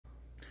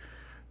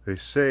They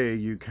say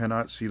you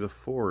cannot see the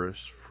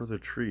forest for the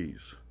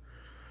trees.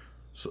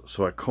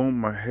 So I combed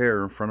my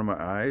hair in front of my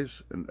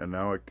eyes, and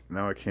now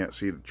I can't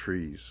see the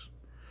trees.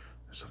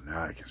 So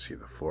now I can see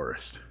the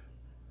forest.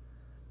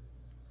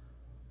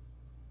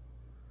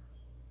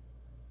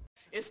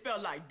 It's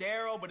spelled like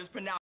Daryl, but it's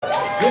pronounced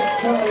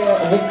ViQtoria,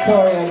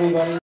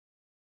 everybody.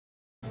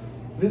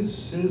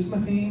 This is my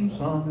theme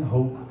song. I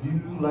hope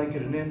you like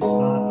it, and if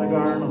not, like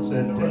Arnold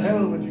said, to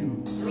hell with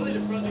you.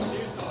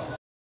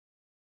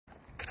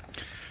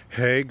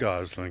 Hey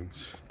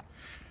goslings,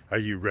 are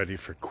you ready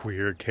for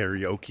queer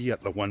karaoke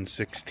at the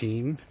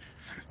 116?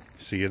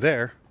 See you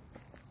there.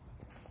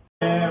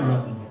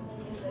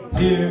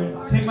 Here,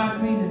 take my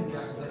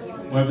Kleenex,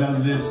 wipe that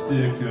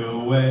lipstick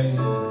away.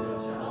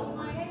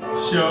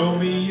 Show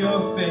me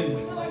your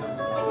face,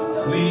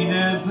 clean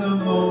as the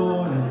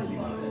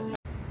morning.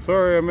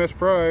 Sorry I missed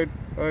Pride.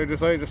 I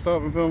decided to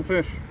stop and film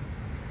fish.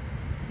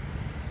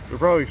 They're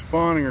probably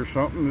spawning or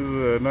something. This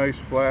is a nice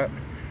flat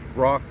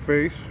rock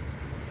base.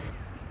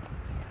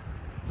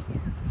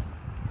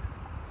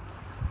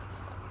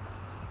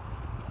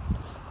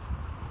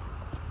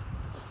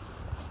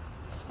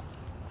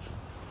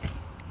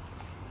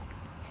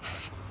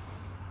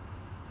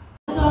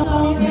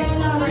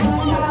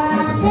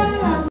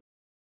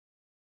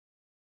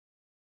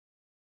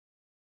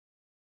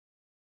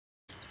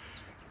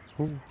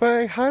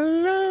 Why,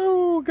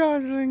 hello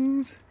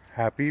goslings!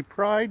 Happy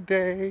Pride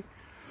Day!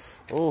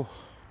 Oh,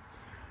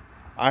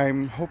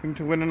 I'm hoping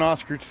to win an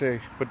Oscar today,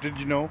 but did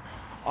you know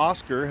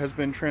Oscar has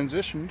been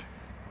transitioned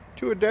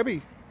to a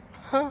Debbie?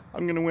 Ha!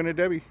 I'm gonna win a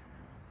Debbie.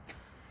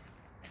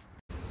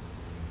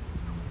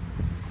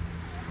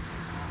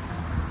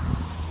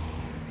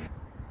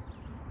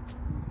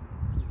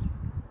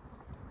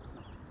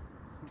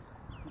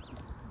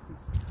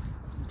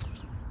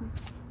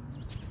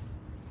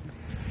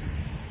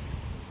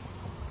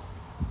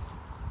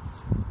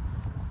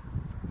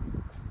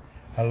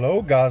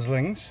 Hello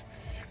goslings,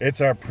 it's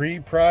our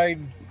pre-Pride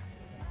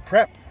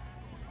prep.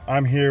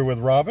 I'm here with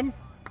Robin.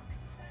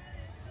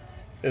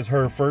 It's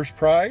her first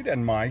Pride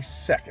and my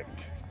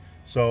second.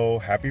 So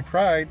happy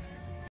Pride.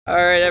 All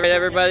right,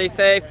 everybody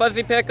say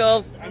fuzzy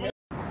pickles.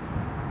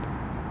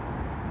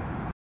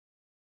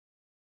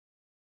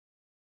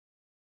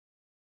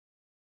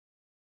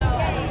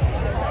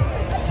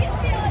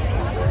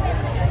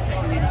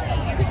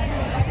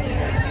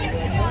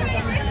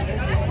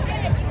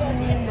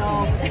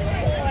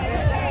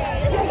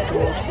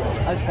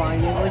 That's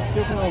fine. You're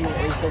still calling me.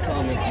 You're still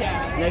calling me.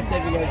 Yeah. Nice to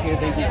have you guys here.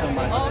 Thank you so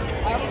much.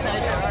 Our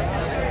pleasure.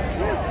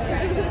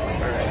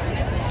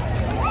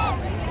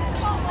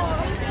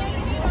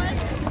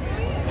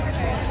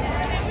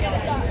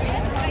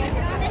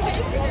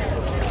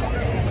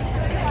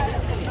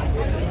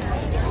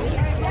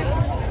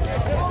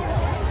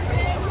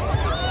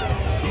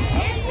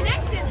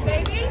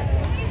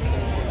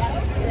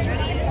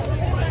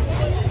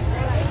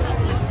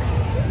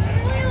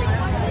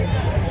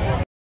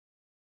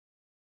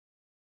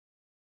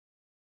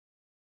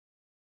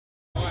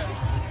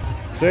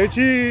 Say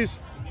cheese!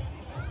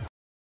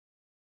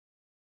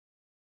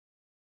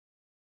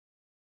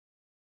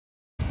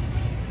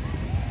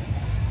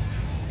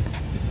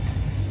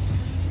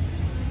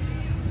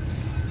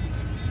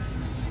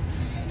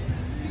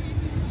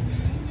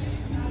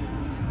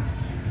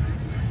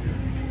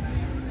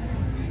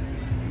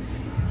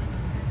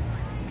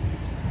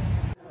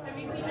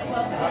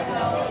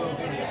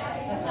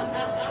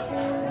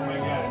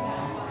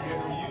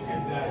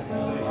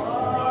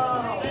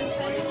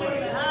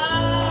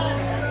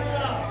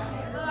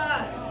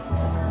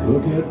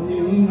 Look at me.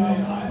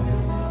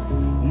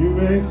 You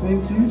may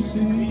think you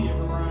see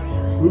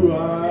who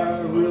I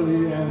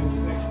really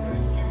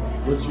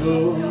am, but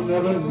you'll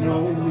never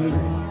know me.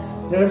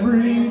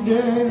 Every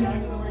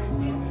day,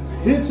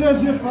 it's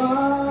as if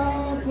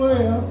I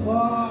play a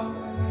part.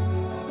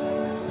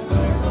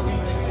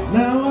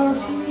 Now I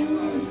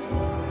see,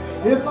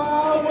 if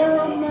I wear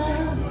a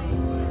mask,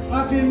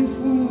 I can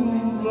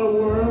fool the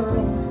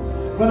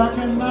world, but I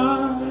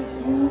cannot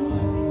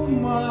fool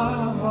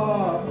my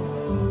heart.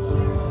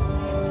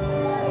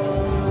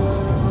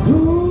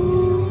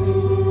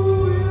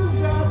 Who is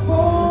that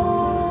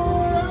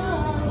boy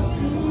I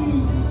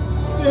see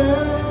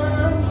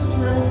staring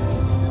straight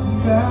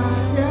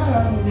back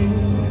at me?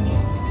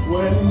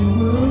 When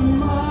will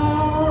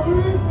my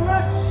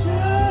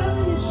reflection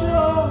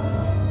show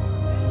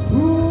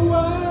who I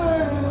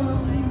am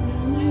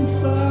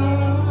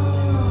inside?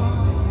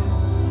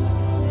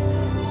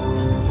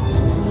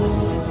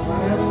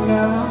 And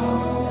now,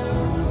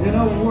 in a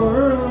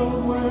world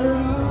where I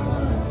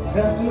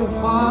have to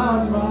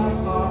hide my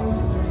heart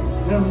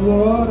and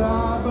what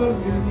I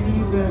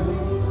believe in,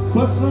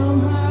 but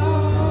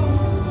somehow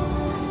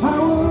I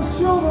will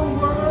show the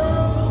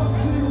world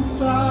what's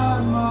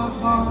inside my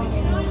heart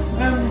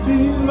and be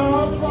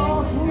loved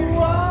for who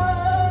I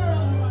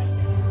am.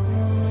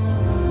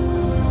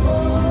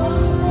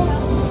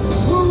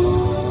 Who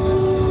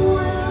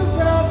is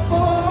that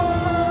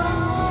boy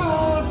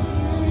I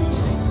see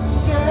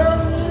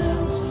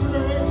staring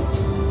straight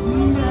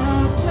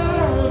back at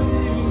me?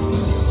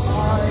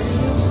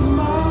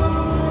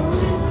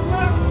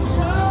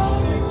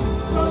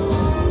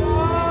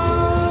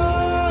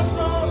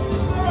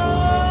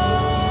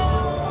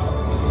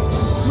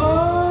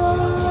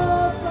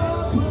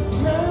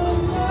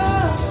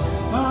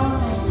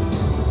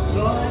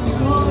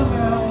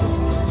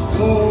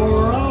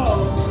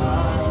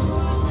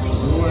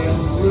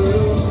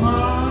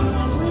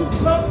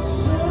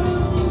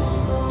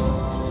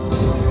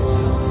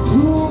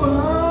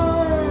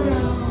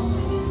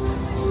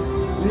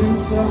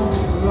 inside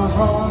the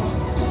heart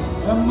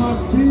that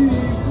must be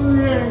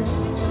free.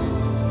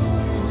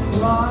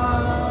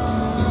 Light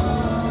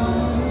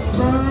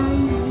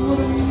burns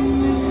within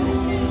me.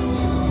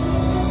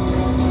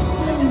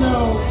 So you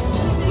know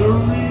the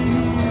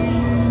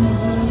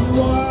reason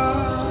why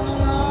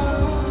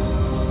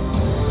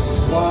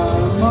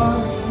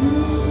must we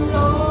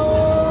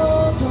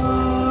all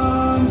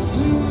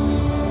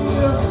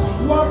conceal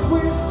what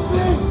we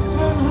think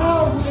and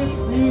how we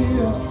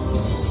feel?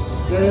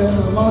 There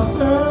must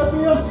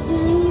be a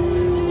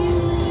secret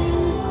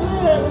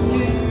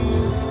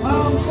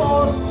I'm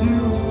forced to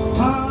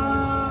hide.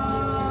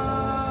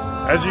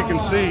 As you can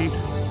see,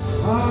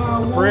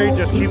 the parade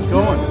just keeps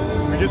going.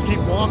 We just keep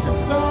walking.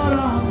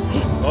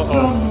 Uh-oh.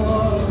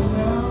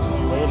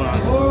 Hold on.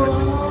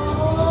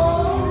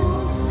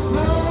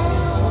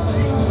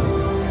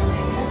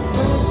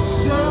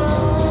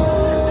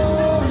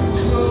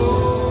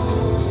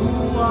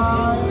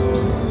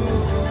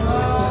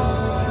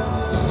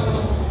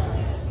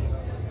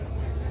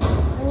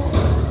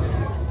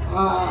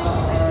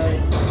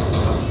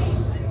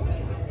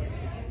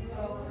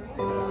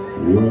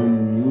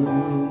 When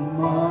will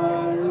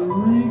my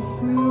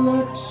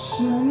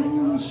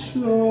reflection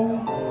show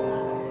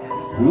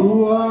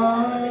who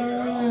I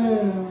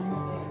am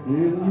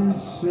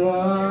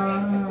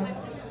inside?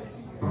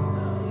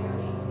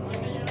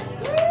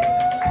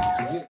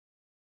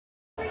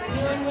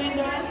 Here in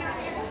Windrey,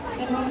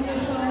 and welcome to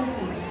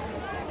Shaughnessy.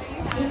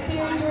 This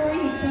territory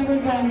is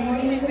covered by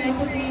millions of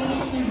African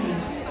treaties.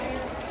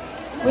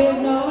 We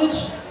acknowledge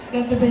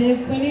that the Bay of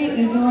Quinte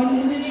is on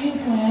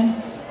indigenous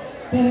land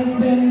that has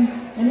been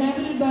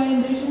inhabited by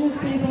indigenous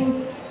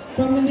peoples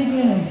from the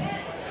beginning.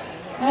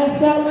 As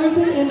settlers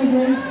and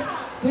immigrants,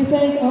 we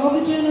thank all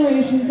the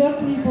generations of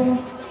people.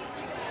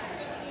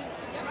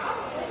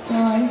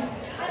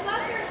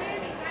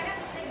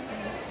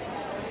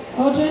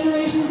 All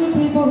generations of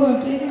people who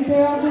have taken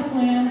care of this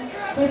land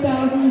for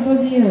thousands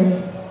of years.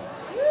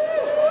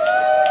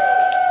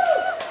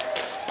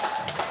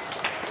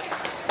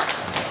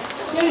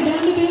 Okay,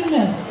 down to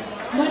business.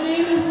 My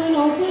name is Lynn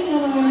Olson,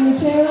 and I'm the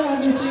chair of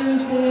this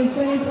year's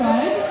Quinte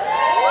Pride.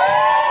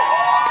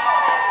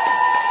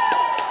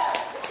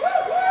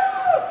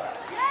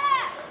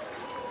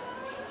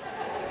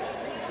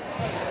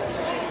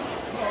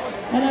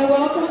 And I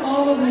welcome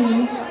all of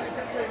you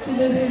to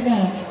this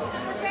event.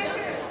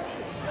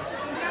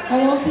 I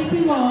won't keep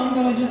you long,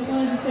 but I just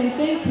wanted to say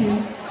thank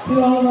you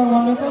to all of our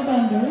wonderful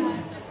vendors.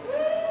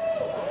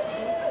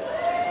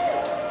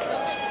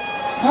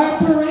 Our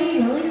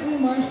paraders who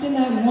marched in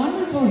that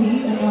wonderful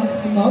heat and no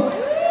smoke.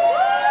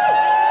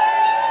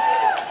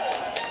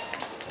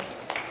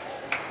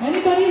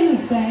 Anybody who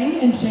sang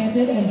and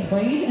chanted and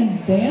prayed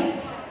and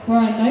danced for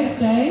a nice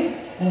day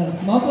and a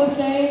smokeless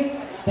day,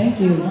 thank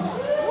you.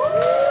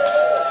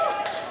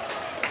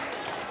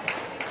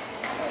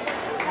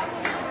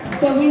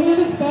 So we have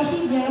a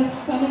special guest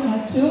coming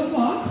at 2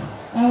 o'clock.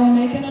 I will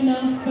make an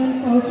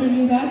announcement closer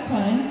to that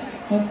time,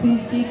 but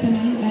please keep an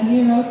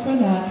ear out for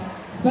that.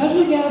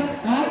 Special guest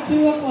at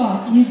 2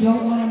 o'clock. You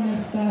don't want to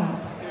miss that.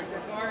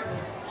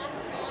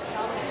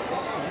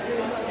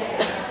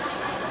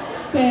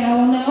 Okay, I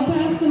will now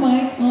pass the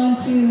mic on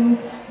to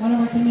one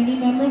of our committee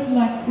members,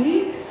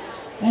 Lexi,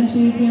 and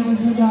she's here with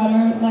her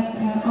daughter,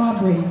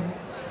 Aubrey.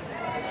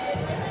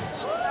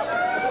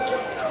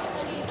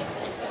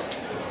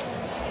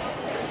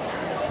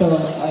 So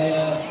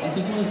I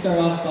just want to start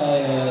off by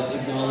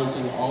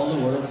acknowledging all the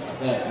work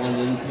that went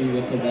into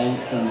this event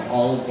from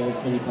all of the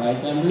Quinte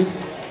Pride members.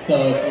 So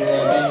if you're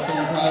a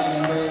Quinte Pride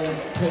member,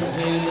 put your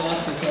hand up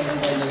so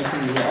everybody knows who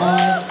you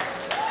are.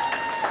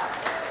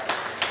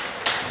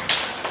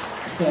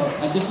 So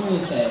I just want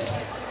to say,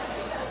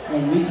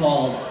 when we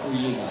called for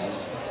you guys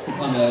to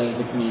come out of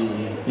the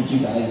community, did you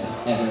guys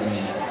ever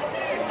answer?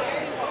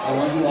 I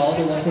want you all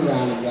to look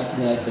around and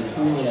recognize the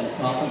truly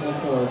unstoppable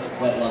force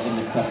that love and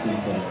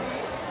acceptance is.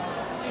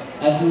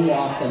 As we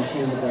walked, I'm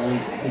sure the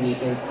ground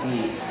beneath our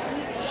feet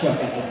shook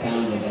at the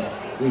sound of it.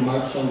 We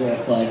marched under a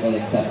flag that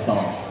accepts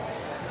all.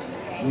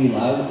 We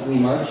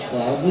marched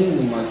loudly and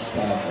we marched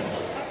proudly.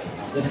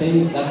 That's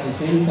the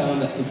same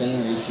sound that for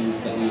generations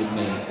that we've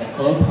made. A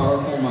slow,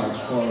 powerful march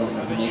forward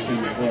into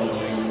making the world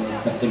a an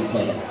accepting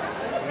place.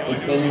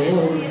 It's been a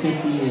little over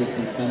 50 years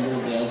since members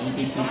of the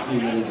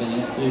LGBTQ have been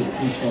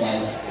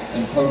institutionalized,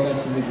 and progress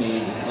we've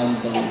made is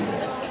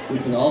unbelievable. We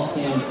can all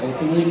stand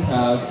openly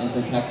proud and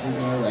protecting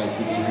our right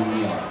to be who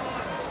we are.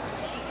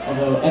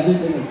 Although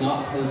everything is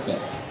not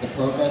perfect, the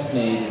progress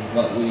made is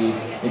what we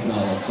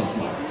acknowledge as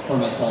much. For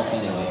myself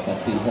anyway,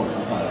 that's the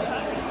important part.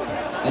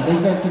 I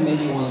think our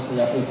committee wanted to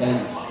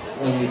represent,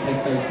 when we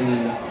picked our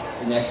theme,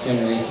 the next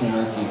generation of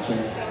our future,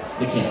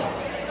 the kids.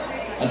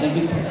 I think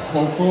it's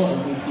hopeful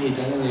as we see a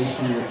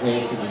generation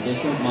raised with a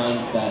different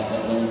mindset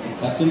that learns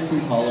acceptance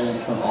and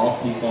tolerance from all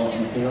people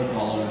and zero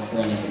tolerance for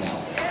anything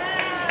else.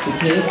 The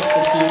kids,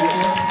 the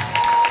future.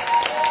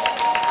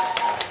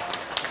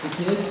 The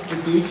kids, the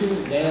future,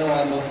 they are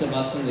why most of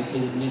us in the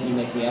community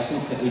make the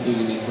efforts that we do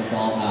to make this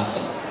all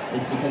happen.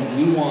 It's because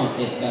we want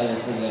it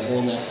better for the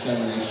whole next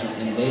generation,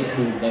 and they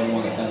prove they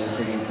want it better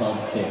for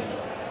themselves too.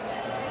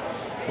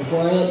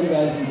 Before I let you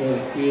guys enjoy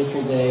this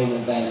beautiful day and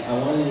event, I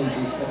want to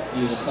introduce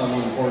you to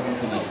someone important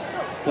to me.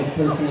 This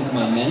person is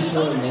my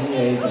mentor in many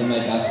ways and my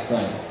best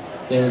friend.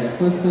 They are the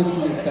first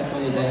person to accept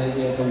my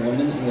identity as a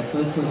woman and the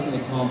first person to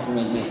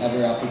compliment me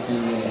every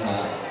opportunity I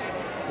have.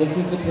 This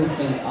is the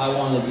person I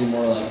want to be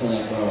more like when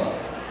I grow up.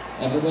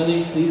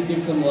 Everybody, please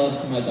give some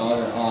love to my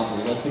daughter,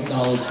 Aubrey. Let's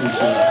acknowledge who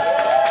she is.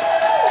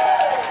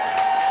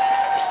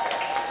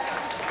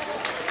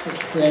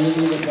 For any of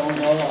you that don't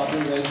know,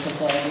 Aubrey raised the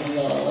flag of the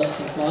LLF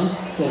this month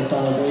to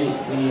celebrate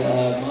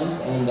the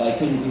month, and I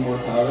couldn't be more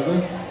proud of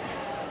her.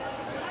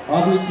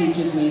 Aubrey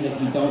teaches me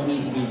that you don't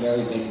need to be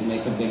very big to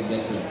make a big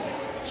difference.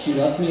 She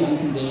loved me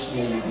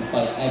unconditionally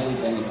despite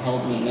everything and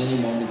held me in many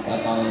moments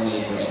I thought I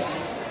made right.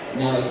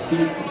 Now I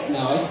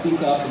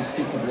speak up and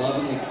speak of love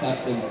and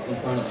acceptance in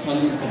front of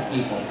hundreds of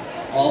people,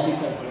 all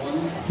because one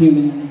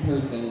human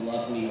person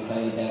loved me without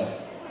a doubt.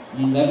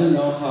 You never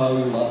know how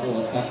your love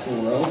will affect the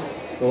world.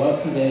 Go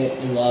out today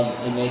in love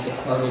and make it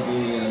part of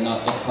your year,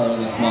 not just part of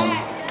this month.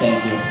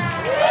 Thank you.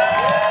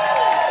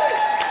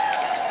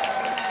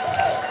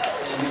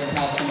 I'm going to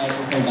pass the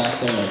microphone back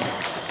to Lynn.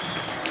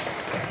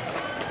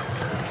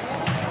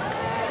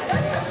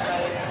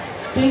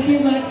 Thank you,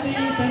 Lexi.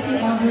 Thank you,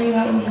 Aubrey.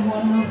 That was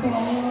wonderful.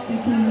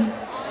 Thank you.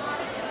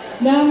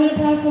 Now I'm going to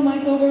pass the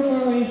mic over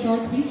for a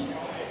short speech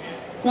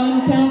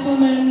from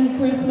Councilman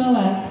Chris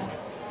Millett.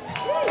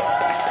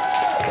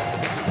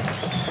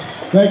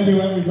 Thank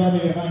you, everybody.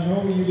 And I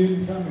know you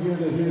didn't come here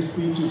to hear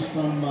speeches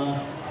from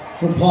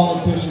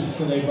politicians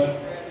today, but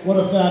what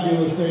a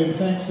fabulous day. And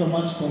thanks so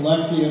much to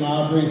Lexi and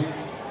Aubrey.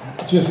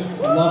 Just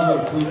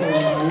lovely people.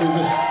 And we're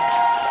just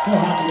so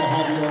happy to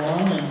have you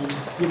along and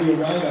give you a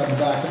ride on the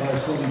back of our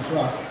city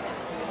truck.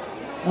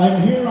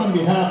 I'm here on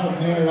behalf of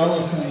Mayor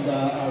Ellis and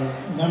our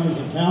members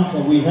of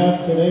council. We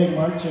have today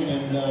marching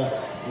and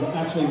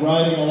actually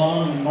riding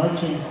along and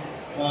marching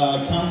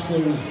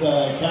Councillors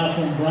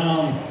Catherine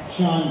Brown,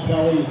 Sean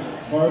Kelly,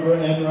 Barbara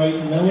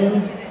Enright Miller,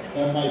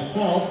 and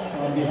myself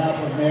on behalf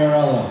of Mayor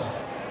Ellis.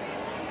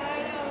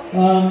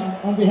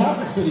 On behalf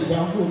of City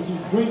Council, it's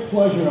a great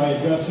pleasure I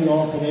address you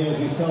all today as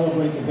we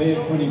celebrate the Bay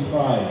of Quinte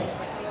Pride.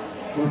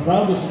 We're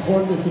proud to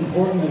support this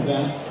important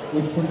event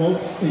which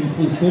promotes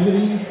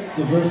inclusivity,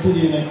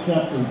 diversity, and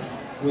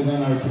acceptance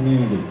within our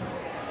community.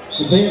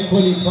 The Bay of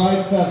Quinte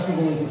Pride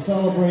Festival is a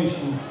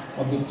celebration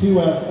of the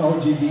 2S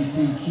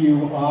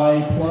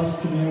LGBTQI+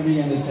 community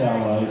and its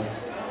allies,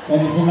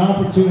 and is an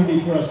opportunity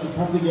for us to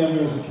come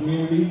together as a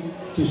community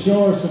to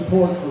show our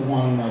support for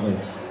one another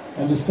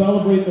and to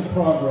celebrate the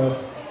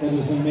progress that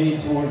has been made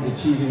towards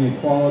achieving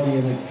equality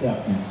and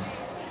acceptance.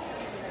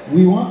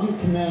 We want to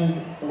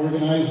commend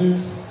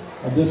organizers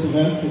of this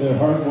event for their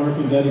hard work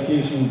and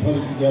dedication in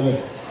putting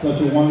together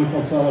such a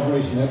wonderful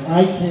celebration that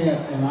I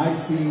can't, and I've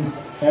seen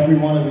every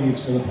one of these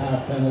for the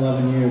past 10,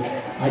 11 years,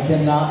 I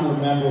cannot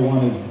remember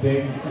one as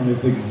big and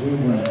as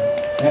exuberant.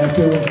 And if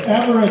there was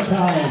ever a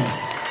time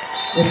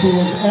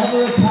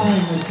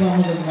with some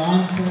of the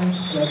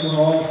nonsense that we're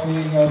all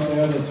seeing out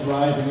there that's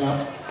rising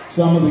up,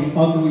 some of the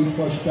ugly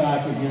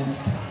pushback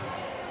against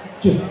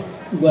just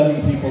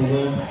letting people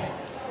live,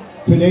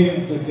 today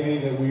is the day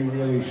that we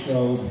really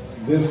showed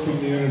this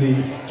community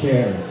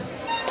cares.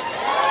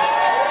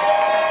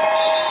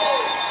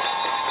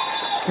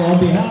 So on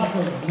behalf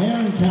of Mayor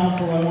and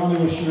Council, I want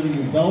to assure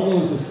you,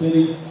 Belleville is a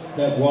city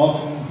that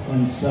welcomes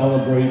and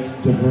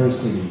celebrates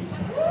diversity.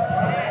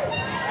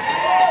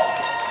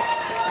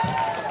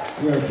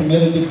 We are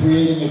committed to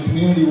creating a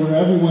community where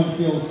everyone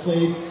feels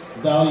safe,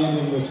 valued,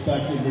 and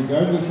respected,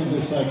 regardless of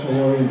their sexual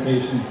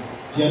orientation,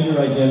 gender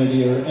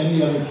identity, or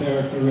any other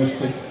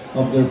characteristic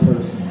of their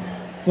person.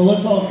 So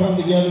let's all come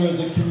together as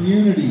a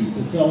community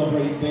to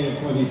celebrate Bay of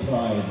Quinte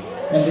Pride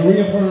and to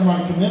reaffirm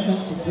our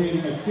commitment to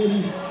creating a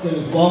city that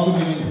is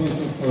welcoming and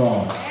inclusive for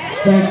all.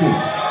 Thank you.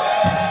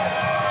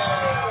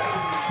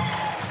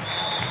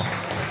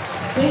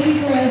 Thank you,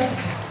 Chris.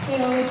 Okay,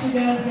 I'll let you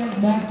guys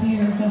get back to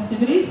your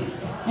festivities.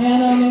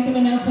 And I'll make an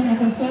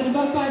announcement, as I said,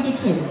 about 1 to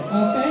 2.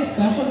 Okay,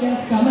 special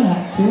guest coming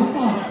up, 2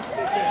 o'clock.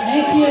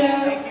 Thank you.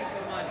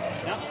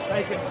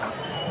 Thank you.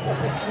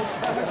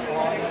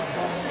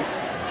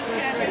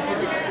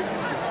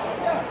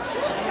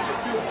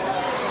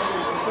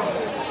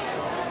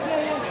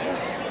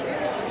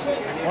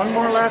 One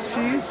more last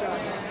cheese?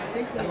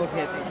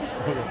 Okay.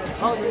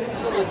 Oh,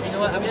 you know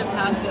what? I'm gonna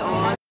pass it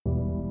on.